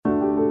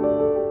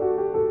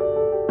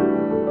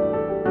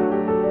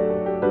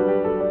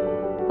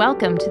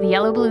Welcome to the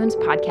Yellow Balloons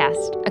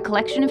Podcast, a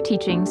collection of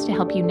teachings to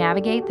help you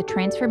navigate the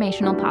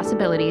transformational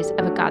possibilities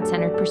of a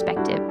God-centered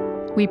perspective.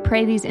 We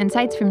pray these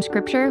insights from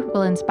Scripture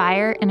will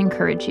inspire and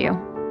encourage you.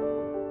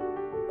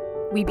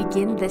 We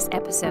begin this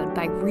episode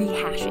by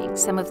rehashing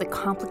some of the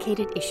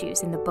complicated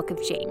issues in the book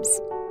of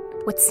James.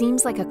 What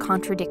seems like a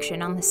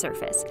contradiction on the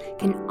surface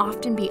can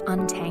often be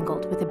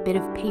untangled with a bit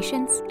of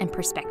patience and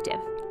perspective.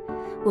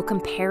 We'll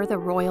compare the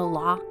royal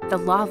law, the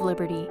law of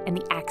liberty, and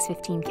the Acts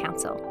 15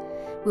 council.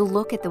 We'll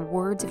look at the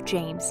words of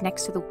James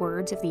next to the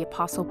words of the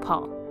Apostle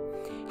Paul.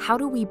 How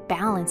do we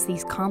balance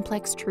these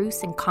complex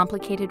truths and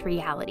complicated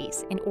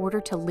realities in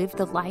order to live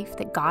the life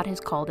that God has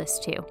called us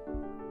to?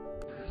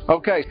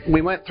 Okay,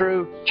 we went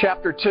through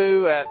chapter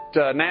 2 at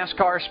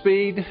NASCAR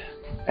speed,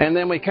 and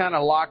then we kind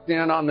of locked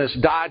in on this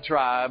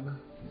diatribe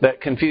that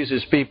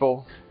confuses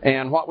people.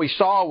 And what we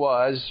saw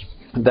was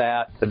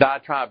that the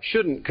diatribe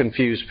shouldn't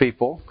confuse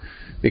people,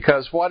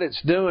 because what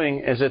it's doing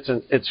is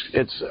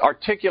it's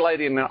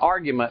articulating an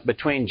argument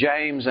between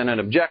James and an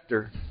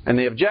objector. And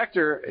the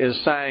objector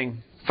is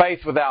saying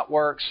faith without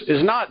works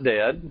is not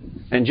dead,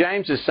 and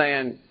James is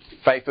saying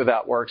faith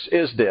without works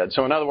is dead.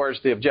 So in other words,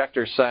 the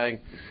objector is saying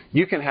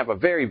you can have a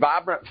very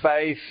vibrant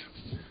faith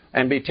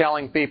and be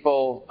telling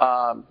people,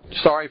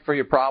 sorry for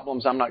your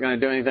problems, I'm not going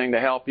to do anything to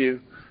help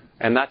you.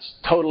 And that's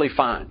totally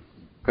fine,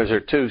 because they're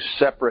two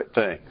separate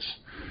things.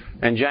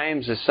 And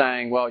James is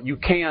saying, well, you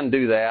can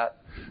do that,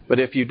 but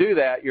if you do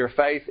that, your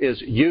faith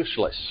is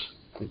useless.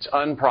 It's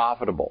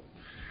unprofitable.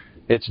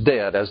 It's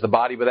dead. As the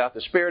body without the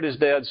spirit is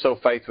dead, so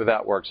faith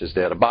without works is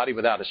dead. A body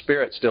without a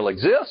spirit still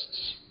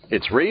exists.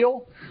 It's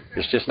real.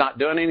 It's just not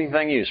doing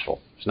anything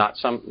useful. It's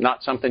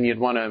not something you'd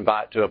want to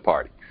invite to a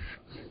party.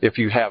 If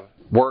you have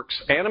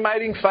works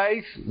animating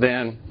faith,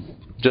 then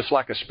just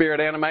like a spirit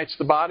animates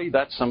the body,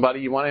 that's somebody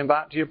you want to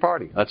invite to your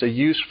party. That's a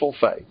useful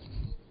faith.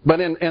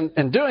 But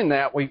in doing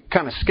that, we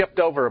kind of skipped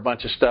over a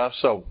bunch of stuff.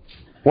 So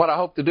what I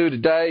hope to do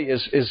today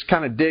is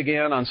kind of dig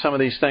in on some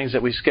of these things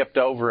that we skipped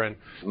over and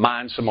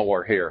mine some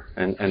more here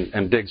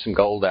and dig some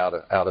gold out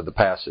of the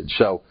passage.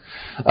 So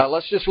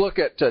let's just look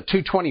at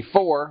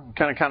 224,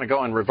 kind of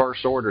go in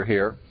reverse order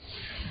here.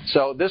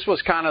 So this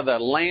was kind of the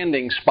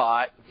landing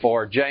spot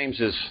for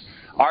James's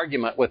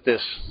argument with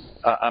this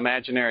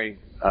imaginary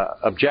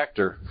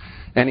objector.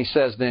 And he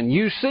says, then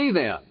you see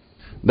then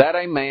that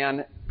a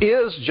man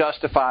is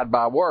justified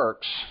by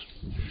works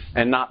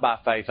and not by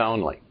faith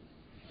only.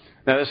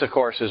 Now this, of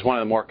course, is one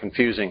of the more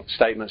confusing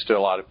statements to a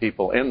lot of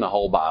people in the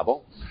whole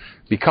Bible,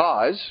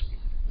 because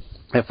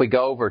if we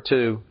go over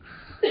to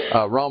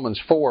Romans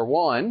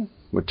 4:1,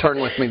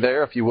 turn with me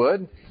there if you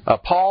would,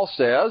 Paul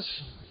says,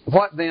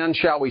 what then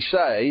shall we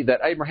say that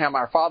Abraham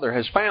our father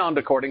has found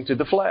according to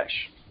the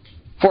flesh?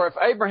 For if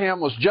Abraham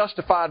was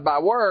justified by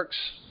works,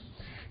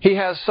 he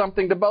has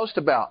something to boast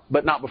about,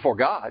 but not before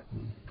God.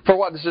 For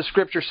what does the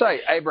Scripture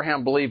say?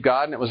 Abraham believed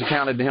God, and it was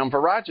accounted to him for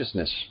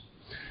righteousness.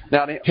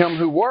 Now to him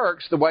who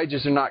works, the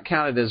wages are not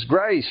counted as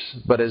grace,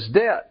 but as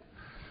debt.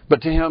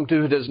 But to him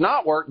who does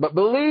not work, but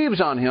believes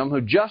on him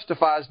who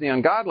justifies the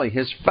ungodly,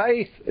 his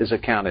faith is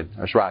accounted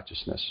as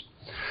righteousness.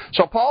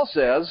 So Paul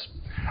says,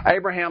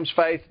 Abraham's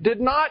faith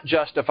did not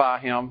justify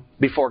him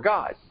before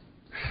God.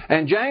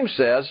 And James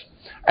says,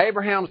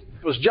 Abraham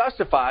was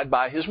justified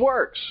by his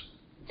works.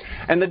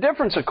 And the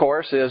difference, of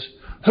course, is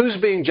who's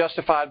being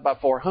justified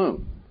before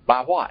whom?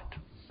 By what?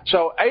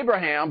 So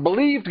Abraham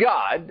believed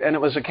God, and it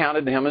was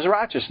accounted to him as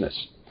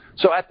righteousness.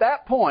 So at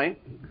that point,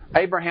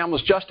 Abraham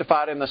was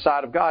justified in the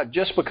sight of God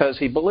just because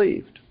he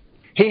believed.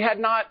 He had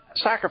not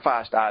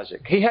sacrificed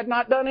Isaac. He had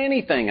not done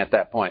anything at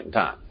that point in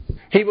time.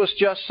 He was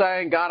just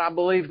saying, God, I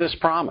believe this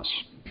promise.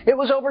 It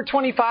was over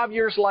 25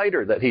 years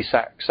later that he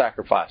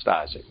sacrificed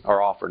Isaac,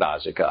 or offered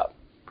Isaac up.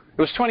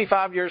 It was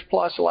 25 years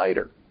plus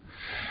later.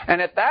 And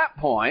at that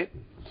point,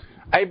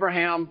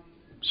 Abraham's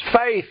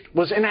faith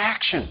was in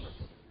action.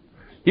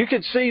 You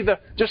could see,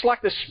 just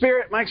like the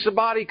Spirit makes the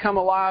body come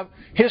alive,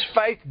 his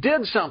faith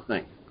did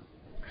something.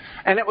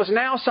 And it was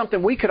now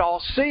something we could all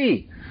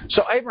see.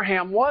 So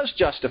Abraham was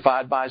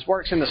justified by his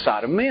works in the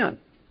sight of men,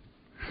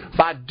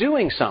 by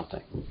doing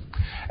something.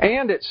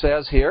 And it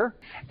says here,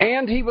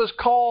 and he was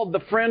called the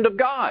friend of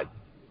God.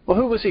 Well,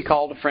 who was he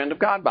called a friend of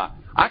God by?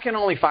 I can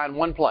only find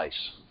one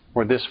place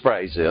where this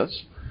phrase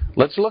is.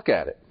 Let's look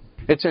at it.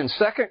 It's in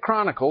 2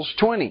 Chronicles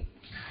 20.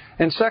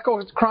 In 2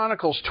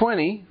 Chronicles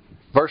 20,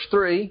 verse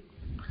 3,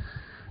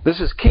 this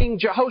is King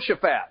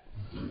Jehoshaphat.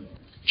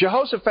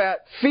 Jehoshaphat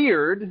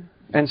feared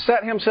and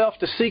set himself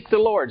to seek the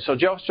Lord. So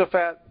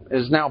Jehoshaphat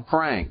is now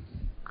praying.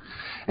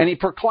 And he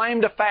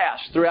proclaimed a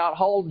fast throughout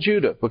whole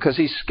Judah because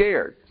he's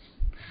scared.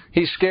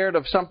 He's scared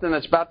of something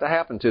that's about to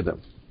happen to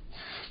them.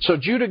 So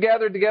Judah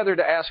gathered together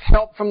to ask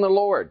help from the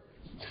Lord.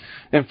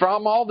 And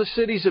from all the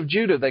cities of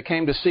Judah they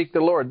came to seek the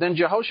Lord. Then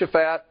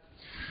Jehoshaphat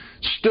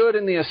stood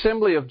in the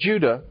assembly of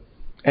Judah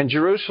and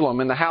Jerusalem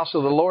in the house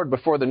of the Lord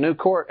before the new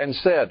court and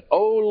said,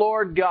 O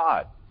Lord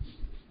God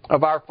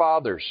of our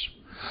fathers,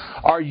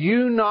 Are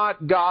you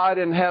not God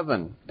in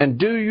heaven? And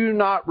do you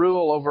not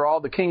rule over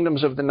all the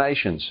kingdoms of the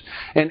nations?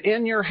 And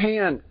in your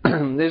hand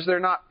is there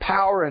not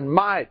power and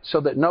might,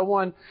 so that no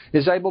one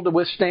is able to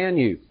withstand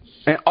you?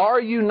 And are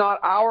you not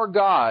our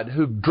God,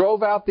 who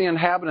drove out the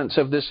inhabitants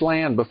of this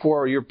land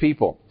before your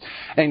people,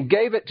 and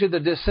gave it to the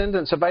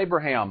descendants of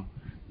Abraham,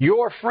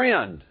 your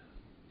friend,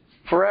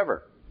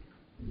 forever?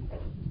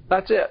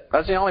 That's it.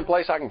 That's the only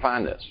place I can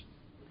find this.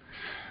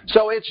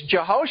 So it's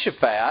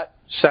Jehoshaphat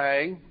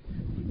saying,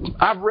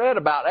 I've read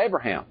about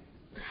Abraham.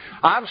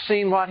 I've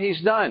seen what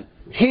he's done.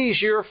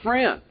 He's your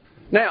friend.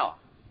 Now,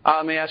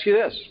 let me ask you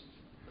this.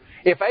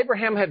 If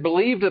Abraham had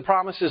believed the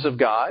promises of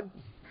God,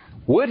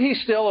 would he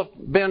still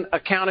have been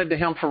accounted to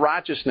him for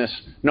righteousness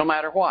no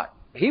matter what?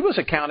 He was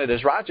accounted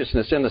as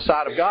righteousness in the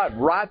sight of God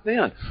right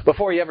then,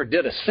 before he ever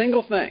did a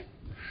single thing.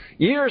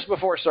 Years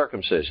before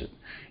circumcision.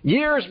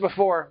 Years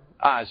before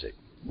Isaac.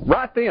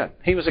 Right then,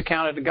 he was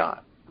accounted to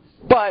God.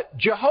 But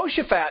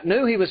Jehoshaphat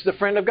knew he was the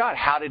friend of God.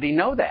 How did he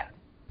know that?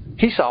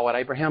 He saw what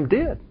Abraham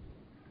did.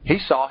 He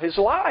saw his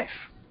life.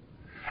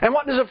 And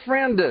what does a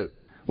friend do?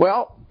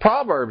 Well,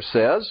 Proverbs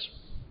says,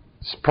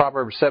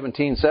 Proverbs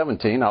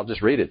 17:17, I'll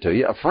just read it to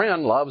you. A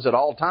friend loves at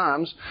all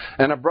times,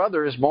 and a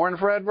brother is born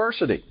for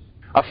adversity.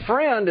 A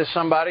friend is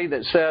somebody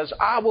that says,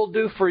 I will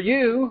do for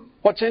you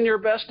what's in your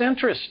best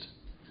interest.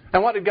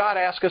 And what did God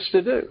ask us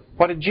to do?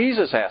 What did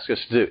Jesus ask us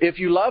to do? If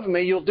you love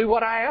me, you'll do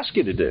what I ask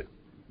you to do.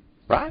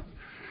 Right?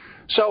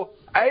 So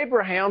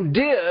Abraham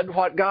did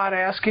what God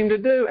asked him to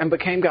do and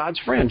became God's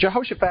friend.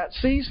 Jehoshaphat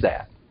sees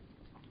that.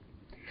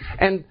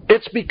 And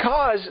it's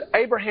because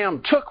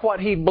Abraham took what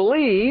he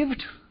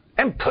believed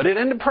and put it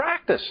into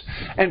practice.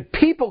 And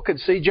people could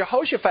see,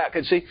 Jehoshaphat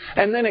could see,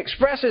 and then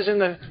expresses in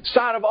the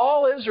sight of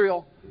all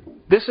Israel,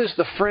 this is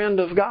the friend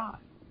of God.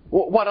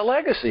 What a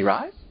legacy,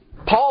 right?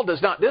 Paul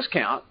does not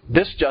discount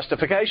this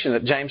justification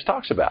that James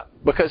talks about,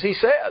 because he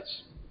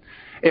says,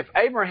 if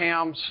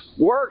Abraham's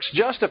works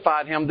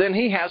justified him, then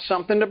he has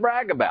something to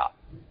brag about.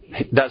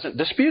 He doesn't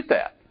dispute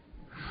that.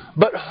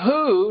 But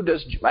who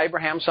does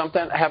Abraham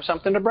have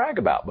something to brag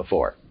about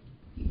before?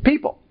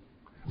 People,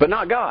 but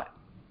not God.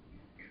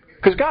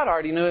 Because God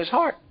already knew his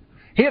heart.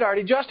 He had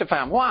already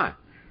justified him. Why?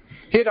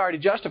 He had already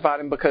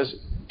justified him because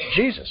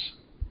Jesus,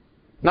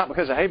 not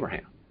because of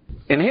Abraham.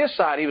 In his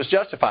sight, he was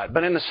justified.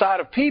 But in the sight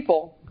of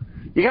people,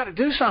 you got to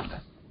do something.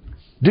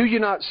 Do you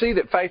not see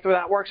that faith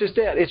without works is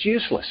dead? It's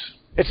useless.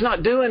 It's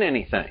not doing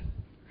anything.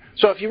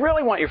 So if you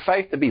really want your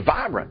faith to be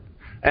vibrant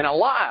and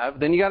alive,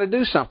 then you got to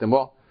do something.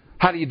 Well,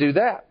 how do you do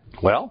that?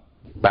 Well,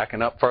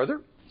 backing up further,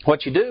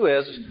 what you do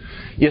is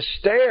you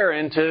stare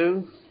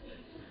into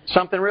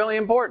something really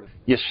important.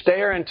 You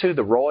stare into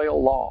the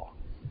royal law.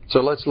 So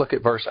let's look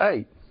at verse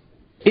 8.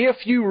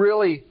 If you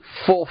really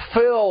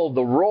fulfill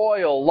the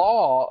royal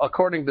law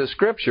according to the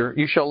Scripture,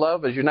 you shall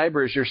love as your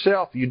neighbor as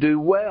yourself, you do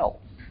well.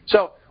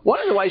 So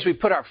one of the ways we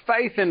put our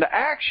faith into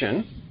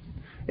action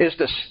is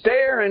to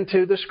stare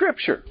into the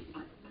Scripture.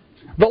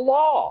 The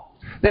law.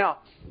 Now,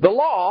 the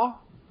law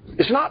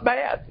is not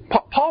bad.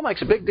 Paul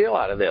makes a big deal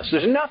out of this.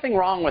 There's nothing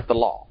wrong with the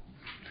law.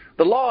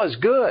 The law is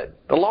good.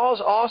 The law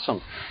is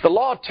awesome. The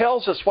law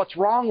tells us what's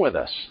wrong with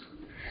us.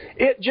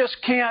 It just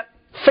can't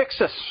fix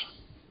us.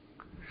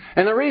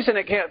 And the reason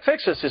it can't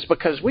fix us is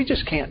because we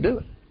just can't do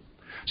it.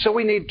 So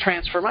we need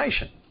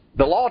transformation.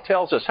 The law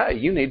tells us, hey,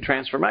 you need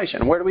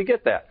transformation. And where do we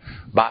get that?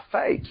 By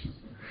faith.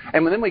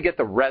 And then we get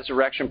the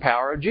resurrection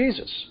power of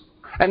Jesus.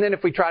 And then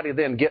if we try to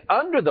then get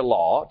under the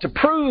law to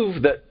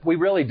prove that we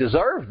really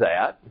deserve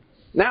that,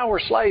 now we're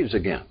slaves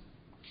again.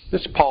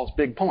 This is Paul's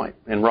big point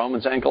in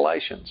Romans and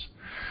Galatians.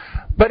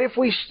 But if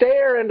we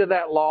stare into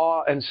that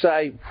law and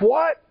say,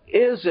 what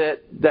is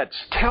it that's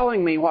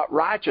telling me what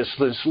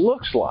righteousness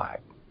looks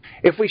like?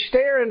 If we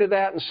stare into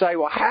that and say,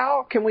 well,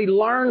 how can we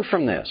learn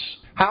from this?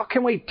 How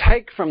can we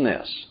take from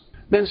this?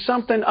 Then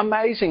something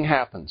amazing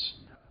happens.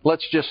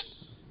 Let's just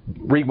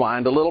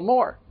rewind a little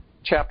more.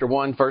 Chapter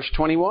 1, verse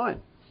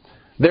 21.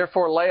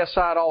 Therefore lay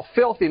aside all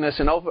filthiness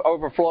and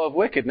overflow of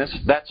wickedness,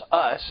 that's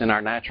us in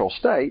our natural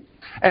state,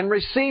 and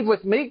receive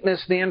with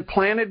meekness the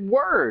implanted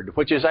word,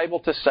 which is able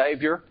to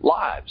save your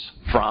lives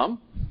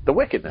from the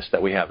wickedness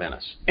that we have in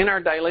us, in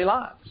our daily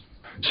lives.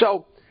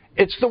 So,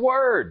 it's the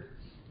word.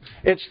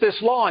 It's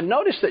this law. And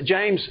notice that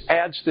James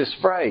adds this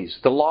phrase,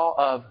 the law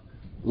of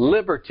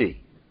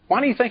liberty. Why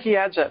do you think he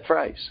adds that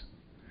phrase?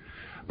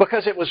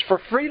 Because it was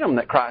for freedom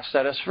that Christ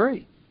set us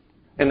free.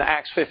 In the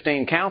Acts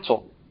 15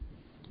 council,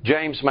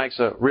 James makes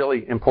a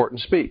really important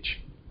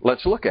speech.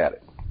 Let's look at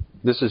it.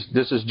 This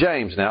is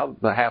James now,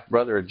 the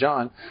half-brother of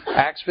John.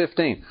 Acts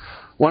 15.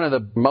 One of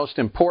the most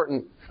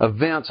important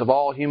events of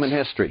all human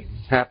history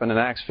happened in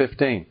Acts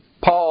 15.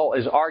 Paul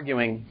is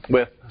arguing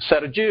with a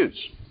set of Jews.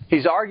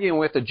 He's arguing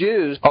with the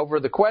Jews over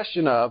the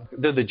question of,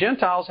 do the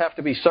Gentiles have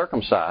to be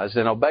circumcised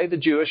and obey the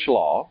Jewish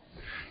law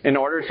in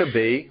order to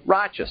be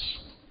righteous?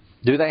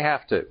 Do they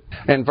have to?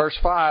 In verse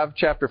 5,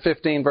 chapter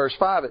 15, verse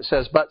 5, it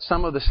says, but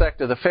some of the sect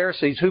of the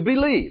Pharisees who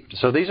believed,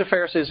 so these are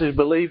Pharisees who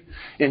believed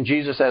in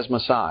Jesus as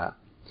Messiah,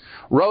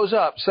 rose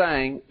up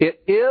saying,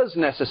 it is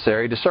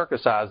necessary to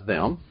circumcise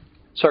them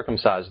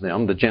circumcise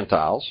them, the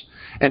Gentiles,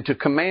 and to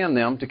command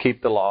them to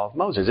keep the law of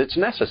Moses. It's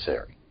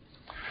necessary.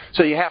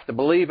 So you have to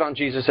believe on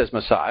Jesus as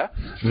Messiah,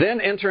 then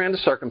enter into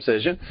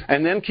circumcision,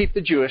 and then keep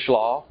the Jewish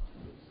law,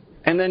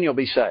 and then you'll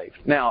be saved.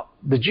 Now,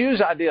 the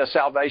Jews' idea of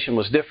salvation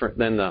was different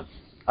than the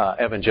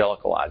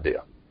evangelical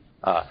idea.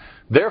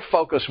 Their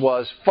focus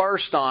was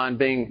first on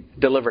being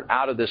delivered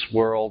out of this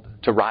world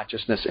to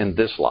righteousness in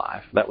this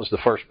life. That was the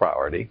first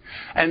priority.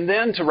 And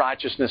then to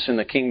righteousness in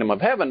the kingdom of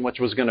heaven, which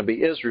was going to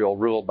be Israel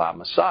ruled by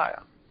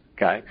Messiah.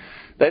 Okay?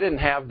 They didn't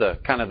have the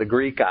kind of the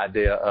Greek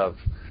idea of,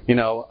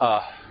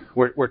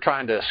 we're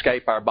trying to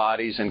escape our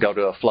bodies and go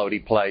to a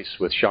floaty place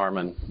with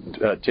Charmin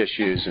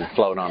tissues and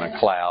float on a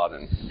cloud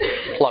and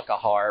pluck a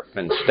harp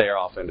and stare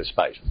off into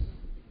space.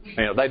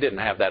 They didn't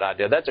have that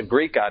idea. That's a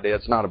Greek idea.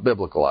 It's not a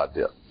biblical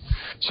idea.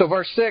 So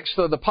verse 6,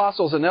 so the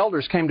apostles and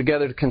elders came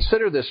together to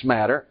consider this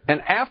matter,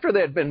 and after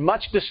there had been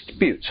much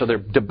dispute, so they're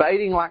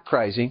debating like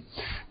crazy,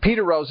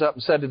 Peter rose up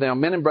and said to them,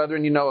 Men and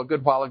brethren, a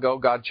good while ago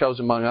God chose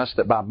among us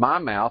that by my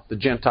mouth the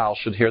Gentiles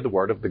should hear the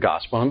word of the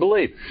gospel and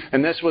believe.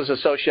 And this was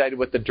associated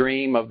with the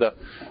dream of the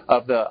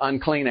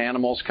unclean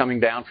animals coming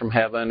down from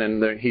heaven,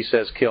 and he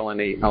says kill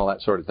and eat and all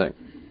that sort of thing.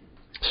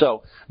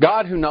 So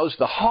God, who knows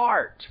the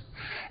heart,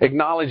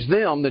 acknowledged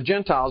them, the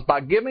Gentiles,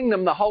 by giving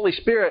them the Holy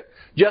Spirit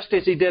just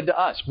as He did to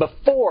us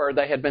before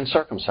they had been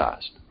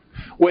circumcised,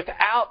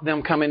 without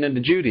them coming into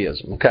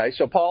Judaism. Okay,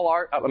 so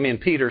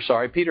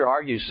Peter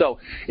argues, so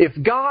if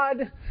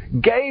God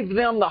gave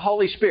them the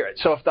Holy Spirit,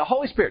 so if the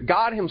Holy Spirit,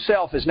 God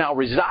Himself, is now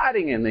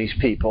residing in these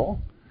people,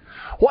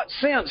 what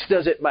sense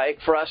does it make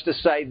for us to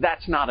say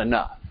that's not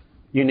enough?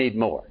 You need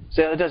more.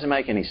 See, that doesn't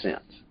make any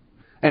sense.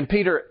 And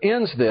Peter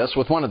ends this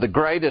with one of the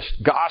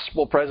greatest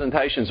gospel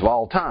presentations of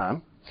all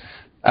time.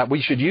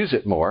 We should use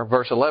it more.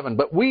 Verse 11,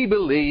 but we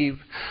believe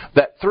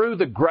that through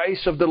the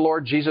grace of the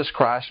Lord Jesus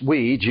Christ,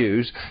 we,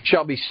 Jews,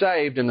 shall be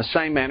saved in the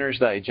same manner as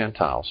they,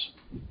 Gentiles,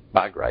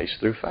 by grace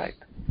through faith.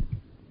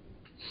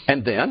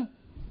 And then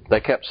they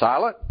kept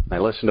silent. They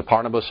listened to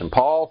Barnabas and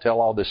Paul tell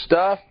all this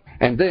stuff.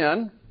 And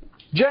then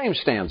James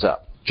stands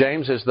up.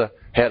 James is the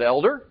head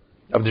elder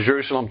of the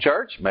Jerusalem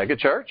church, mega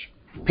church.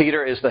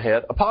 Peter is the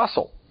head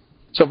apostle.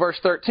 So verse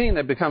 13,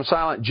 they become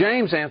silent.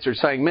 James answered,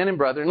 saying, Men and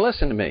brethren,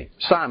 listen to me.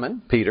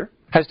 Simon, Peter,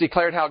 has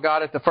declared how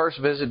God at the first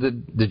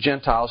visited the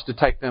Gentiles to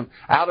take them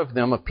out of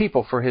them a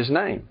people for His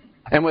name.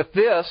 And with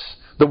this,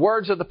 the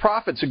words of the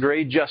prophets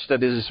agree, just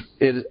as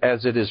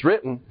it is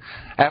written,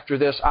 after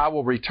this I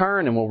will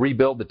return and will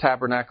rebuild the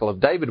tabernacle of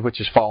David, which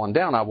is fallen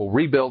down. I will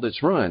rebuild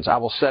its ruins. I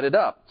will set it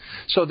up,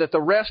 so that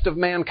the rest of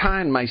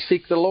mankind may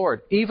seek the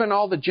Lord, even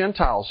all the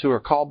Gentiles who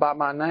are called by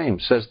my name,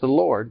 says the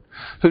Lord,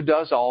 who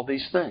does all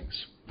these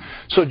things.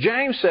 So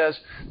James says,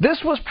 this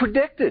was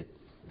predicted.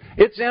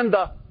 It's in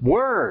the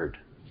Word.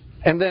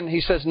 And then he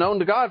says, known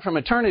to God from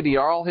eternity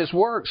are all His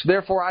works.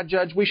 Therefore I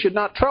judge we should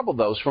not trouble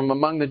those from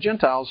among the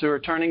Gentiles who are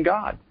turning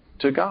God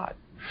to God.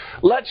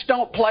 Let's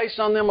don't place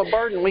on them a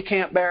burden we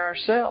can't bear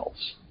ourselves.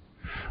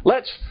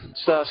 Let's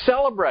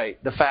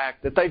celebrate the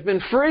fact that they've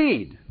been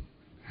freed.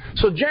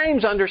 So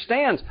James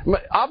understands.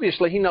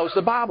 Obviously he knows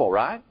the Bible,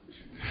 right?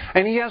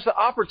 And he has the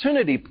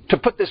opportunity to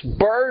put this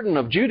burden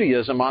of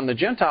Judaism on the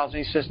Gentiles.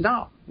 And he says,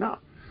 no,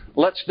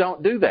 let's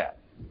don't do that.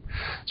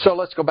 So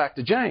let's go back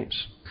to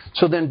James.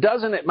 So then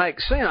doesn't it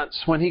make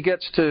sense when he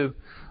gets to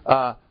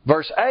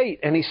verse 8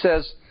 and he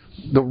says,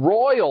 the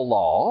royal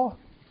law,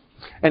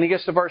 and he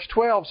gets to verse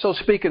 12, so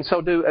speak and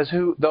so do as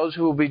those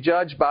who will be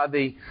judged by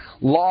the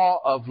law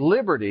of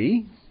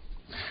liberty.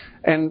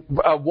 And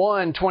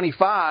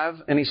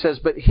 1:25, and he says,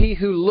 but he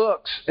who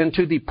looks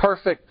into the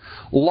perfect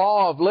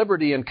law of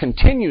liberty and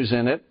continues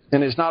in it,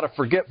 and is not a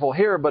forgetful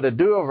hearer, but a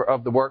doer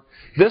of the work,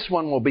 this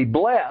one will be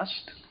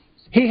blessed.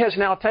 He has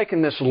now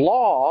taken this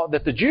law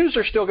that the Jews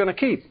are still going to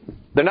keep.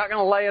 They're not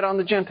going to lay it on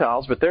the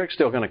Gentiles, but they're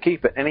still going to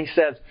keep it. And he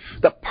says,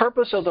 the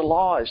purpose of the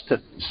law is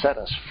to set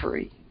us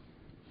free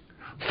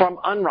from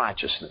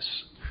unrighteousness,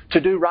 to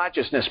do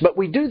righteousness. But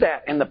we do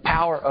that in the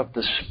power of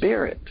the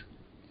Spirit,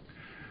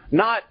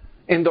 not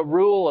in the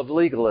rule of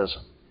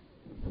legalism.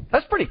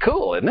 That's pretty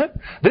cool, isn't it?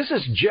 This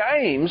is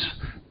James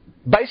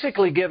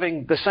basically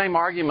giving the same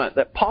argument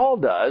that Paul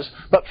does,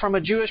 but from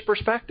a Jewish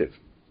perspective.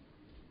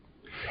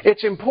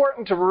 It's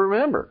important to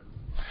remember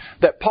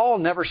that Paul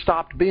never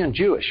stopped being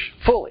Jewish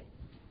fully.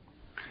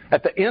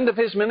 At the end of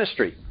his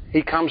ministry,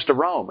 he comes to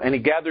Rome and he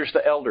gathers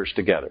the elders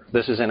together.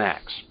 This is in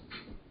Acts.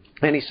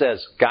 And he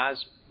says,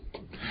 guys,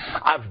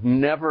 I've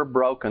never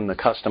broken the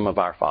custom of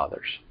our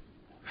fathers.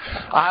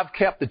 I've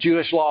kept the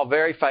Jewish law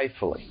very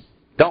faithfully.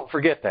 Don't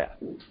forget that.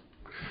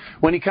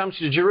 When he comes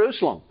to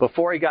Jerusalem,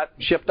 before he got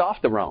shipped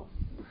off to Rome,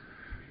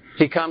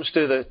 he comes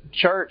to the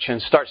church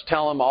and starts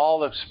telling them all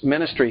the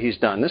ministry he's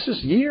done. This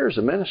is years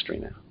of ministry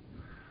now.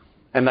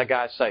 And the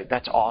guys say,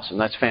 that's awesome,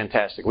 that's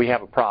fantastic. We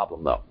have a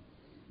problem though.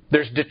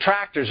 There's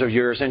detractors of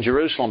yours in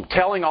Jerusalem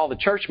telling all the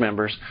church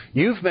members,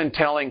 you've been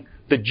telling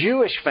the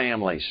Jewish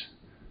families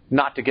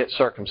not to get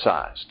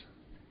circumcised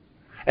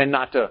and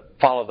not to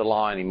follow the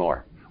law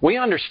anymore. We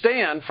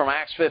understand from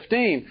Acts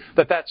 15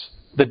 that that's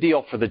the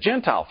deal for the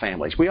Gentile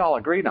families. We all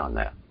agreed on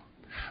that.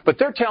 But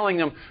they're telling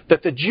them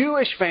that the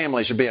Jewish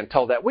families are being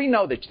told that. We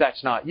know that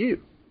that's not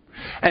you.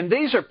 And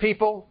these are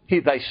people,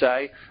 they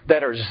say,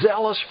 that are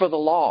zealous for the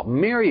law,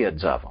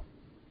 myriads of them.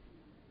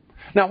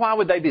 Now, why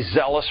would they be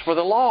zealous for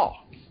the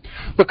law?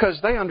 Because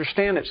they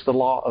understand it's the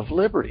law of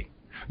liberty.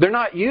 They're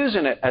not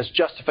using it as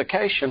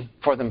justification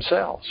for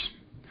themselves.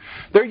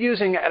 They're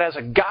using it as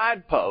a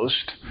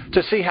guidepost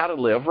to see how to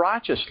live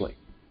righteously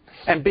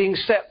and being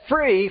set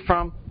free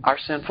from our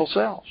sinful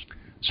selves.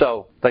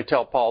 So they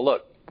tell Paul,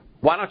 look,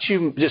 why don't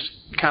you just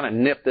kind of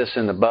nip this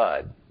in the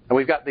bud? And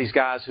we've got these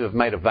guys who have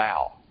made a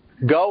vow.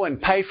 Go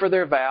and pay for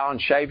their vow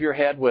and shave your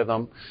head with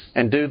them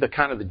and do the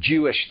kind of the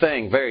Jewish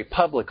thing very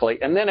publicly,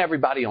 and then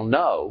everybody will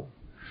know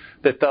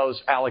that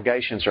those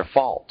allegations are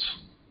false.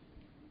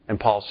 And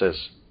Paul says,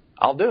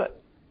 I'll do it.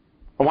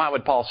 And why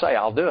would Paul say,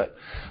 I'll do it?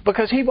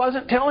 Because he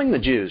wasn't telling the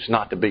Jews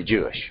not to be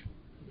Jewish.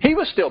 He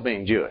was still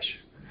being Jewish.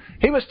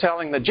 He was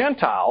telling the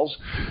Gentiles,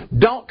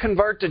 don't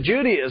convert to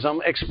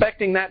Judaism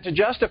expecting that to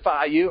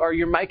justify you, or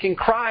you're making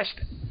Christ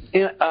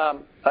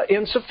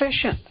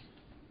insufficient.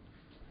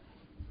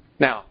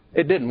 Now,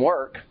 it didn't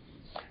work.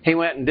 He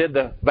went and did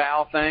the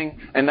vow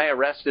thing, and they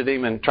arrested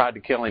him and tried to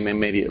kill him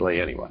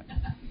immediately anyway.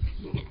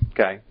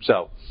 Okay,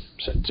 so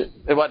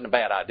it wasn't a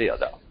bad idea,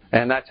 though.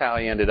 And that's how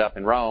he ended up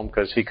in Rome,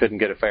 because he couldn't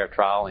get a fair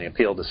trial, and he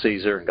appealed to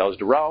Caesar and goes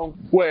to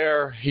Rome,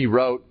 where he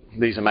wrote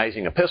these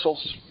amazing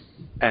epistles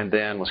and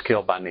then was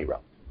killed by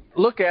Nero.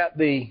 Look at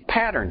the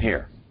pattern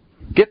here.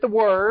 Get the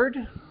Word,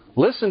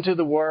 listen to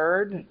the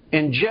Word,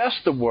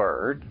 ingest the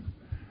Word,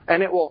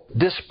 and it will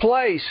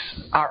displace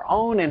our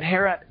own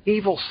inherent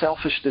evil,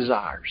 selfish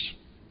desires.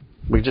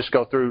 We just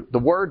go through the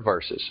Word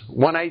verses.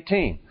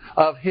 1:18.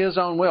 Of His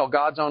own will,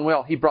 God's own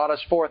will, He brought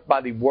us forth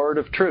by the Word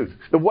of truth.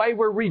 The way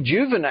we're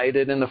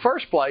rejuvenated in the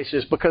first place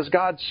is because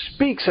God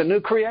speaks a new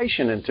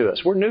creation into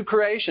us. We're new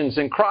creations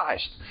in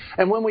Christ.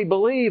 And when we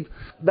believe,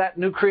 that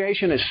new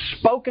creation is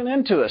spoken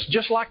into us,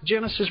 just like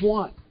Genesis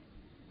 1.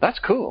 That's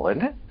cool,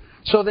 isn't it?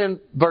 So then,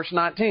 verse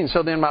 19,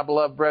 so then, my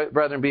beloved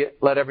brethren,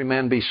 let every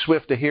man be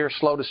swift to hear,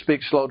 slow to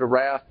speak, slow to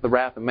wrath. The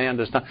wrath of man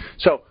does not.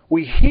 So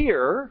we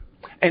hear,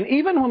 and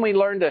even when we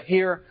learn to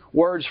hear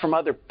words from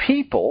other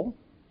people,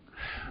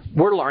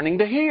 we're learning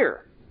to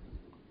hear.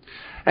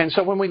 And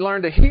so when we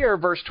learn to hear,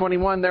 verse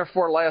 21,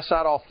 therefore lay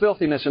aside all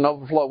filthiness and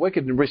overflow of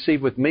wickedness and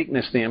receive with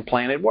meekness the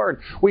implanted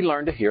word. We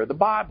learn to hear the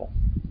Bible.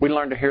 We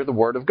learn to hear the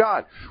Word of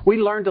God. We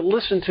learn to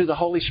listen to the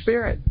Holy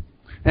Spirit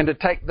and to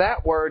take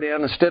that word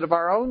in instead of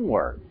our own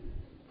word.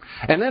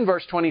 And then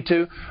verse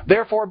 22,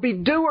 therefore be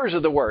doers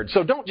of the word.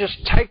 So don't just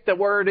take the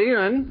word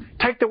in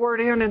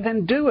and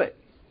then do it.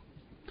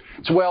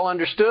 It's well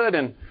understood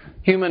in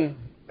human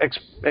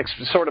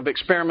sort of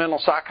experimental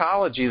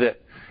psychology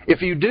that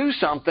if you do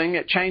something,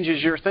 it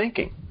changes your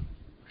thinking.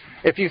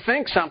 If you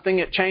think something,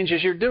 it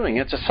changes your doing.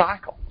 It's a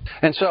cycle.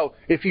 And so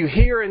if you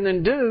hear and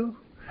then do,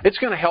 it's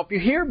going to help you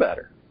hear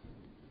better.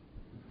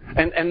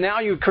 And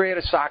now you create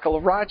a cycle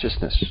of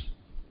righteousness.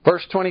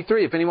 Verse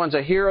 23, if anyone's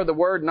a hearer of the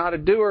word, not a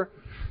doer,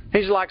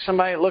 he's like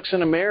somebody that looks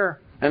in a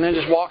mirror and then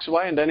just walks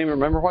away and doesn't even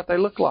remember what they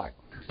look like.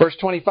 Verse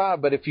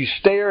 25, but if you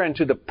stare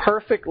into the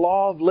perfect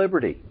law of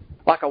liberty,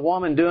 like a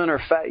woman doing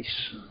her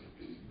face,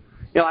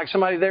 like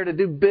somebody there to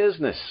do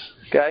business,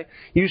 okay?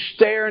 You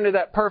stare into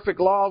that perfect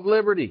law of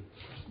liberty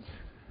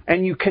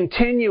and you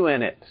continue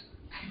in it.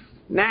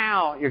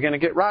 Now you're going to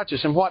get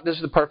righteous. And what does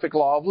the perfect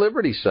law of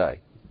liberty say?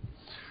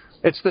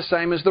 It's the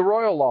same as the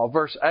royal law,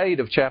 verse 8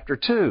 of chapter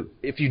 2.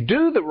 If you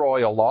do the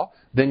royal law,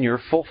 then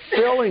you're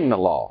fulfilling the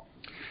law.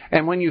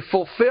 And when you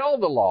fulfill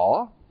the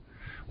law,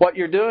 what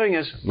you're doing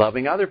is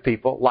loving other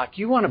people like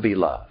you want to be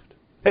loved.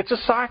 It's a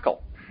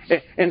cycle.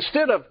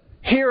 Instead of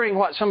hearing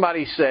what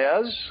somebody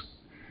says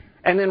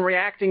and then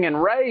reacting in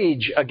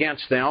rage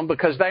against them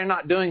because they're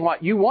not doing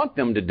what you want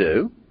them to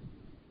do,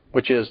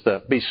 which is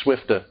the be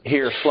swift to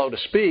hear, slow to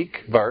speak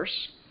verse,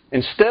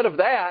 instead of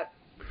that,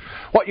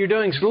 what you're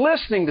doing is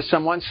listening to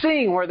someone,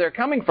 seeing where they're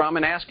coming from,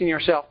 and asking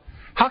yourself,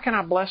 how can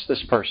I bless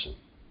this person?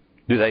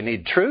 Do they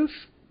need truth?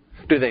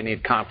 Do they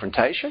need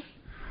confrontation?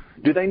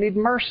 Do they need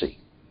mercy?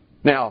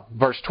 Now,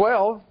 verse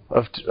 12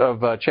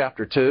 of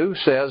chapter 2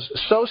 says,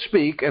 so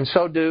speak and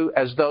so do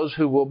as those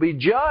who will be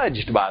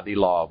judged by the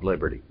law of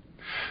liberty.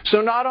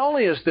 So not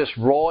only is this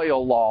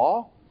royal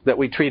law that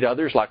we treat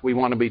others like we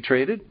want to be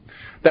treated,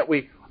 that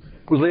we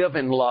live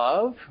in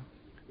love,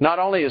 not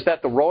only is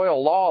that the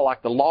royal law,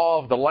 like the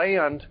law of the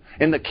land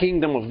in the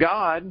kingdom of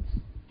God,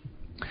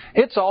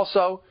 it's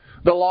also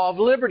the law of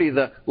liberty,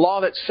 the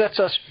law that sets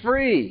us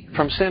free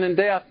from sin and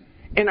death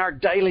in our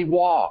daily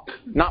walk,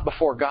 not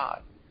before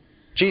God.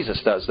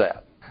 Jesus does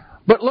that.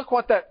 But look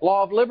what that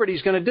law of liberty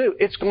is going to do.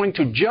 It's going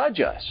to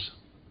judge us.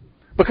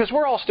 Because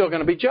we're all still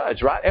going to be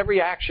judged, right?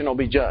 Every action will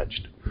be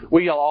judged.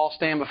 We will all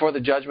stand before the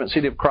judgment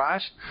seat of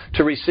Christ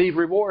to receive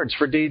rewards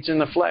for deeds in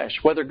the flesh,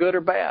 whether good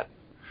or bad.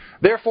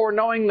 Therefore,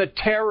 knowing the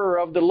terror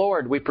of the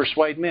Lord, we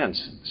persuade men.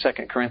 2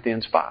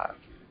 Corinthians 5.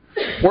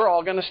 We're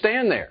all going to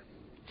stand there.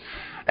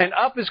 And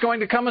up is going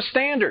to come a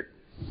standard.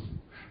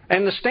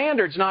 And the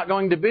standard's not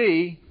going to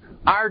be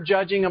our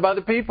judging of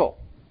other people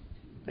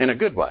in a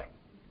good way.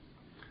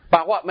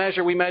 By what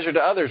measure we measure to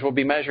others will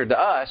be measured to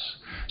us.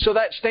 So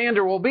that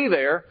standard will be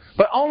there,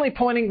 but only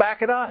pointing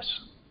back at us.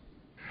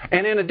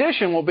 And in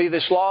addition will be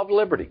this law of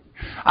liberty.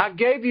 I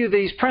gave you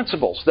these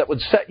principles that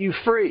would set you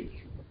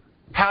free.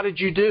 How did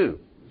you do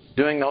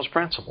doing those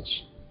principles?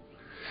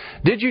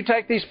 Did you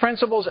take these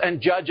principles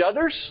and judge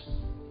others?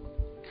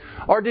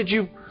 Or did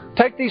you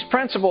take these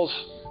principles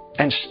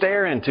and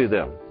stare into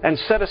them and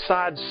set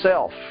aside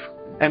self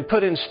and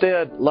put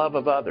instead love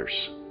of others?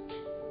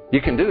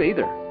 You can do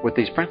either with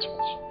these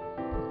principles.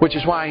 Which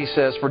is why he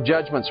says, for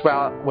judgment's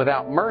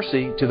without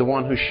mercy to the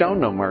one who's shown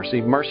no mercy,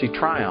 mercy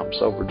triumphs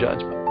over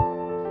judgment.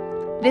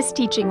 This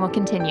teaching will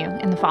continue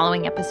in the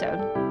following episode.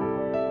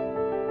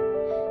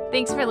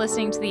 Thanks for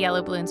listening to the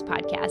Yellow Balloons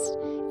podcast.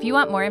 If you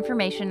want more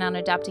information on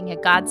adopting a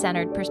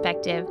God-centered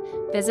perspective,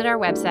 visit our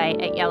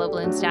website at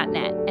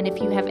yellowballoons.net. And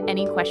if you have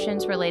any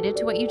questions related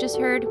to what you just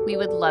heard, we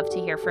would love to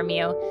hear from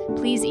you.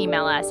 Please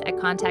email us at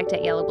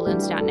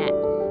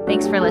contact@yellowballoons.net.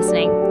 Thanks for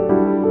listening.